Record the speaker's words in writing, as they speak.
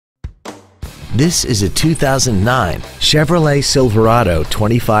This is a 2009 Chevrolet Silverado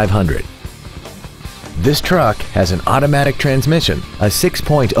 2500. This truck has an automatic transmission, a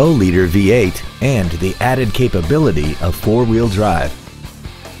 6.0-liter V8, and the added capability of four-wheel drive.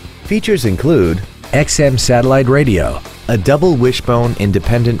 Features include XM satellite radio, a double wishbone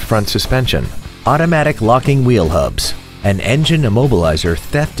independent front suspension, automatic locking wheel hubs, an engine immobilizer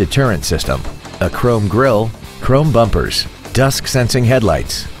theft deterrent system, a chrome grille, chrome bumpers, dusk sensing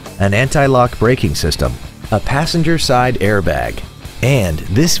headlights, an anti-lock braking system, a passenger side airbag, and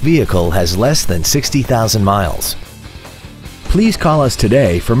this vehicle has less than 60,000 miles. Please call us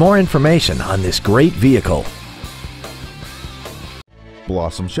today for more information on this great vehicle.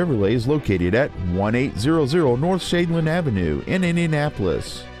 Blossom Chevrolet is located at 1800 North Shadeland Avenue in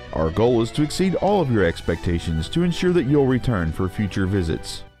Indianapolis. Our goal is to exceed all of your expectations to ensure that you'll return for future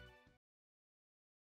visits.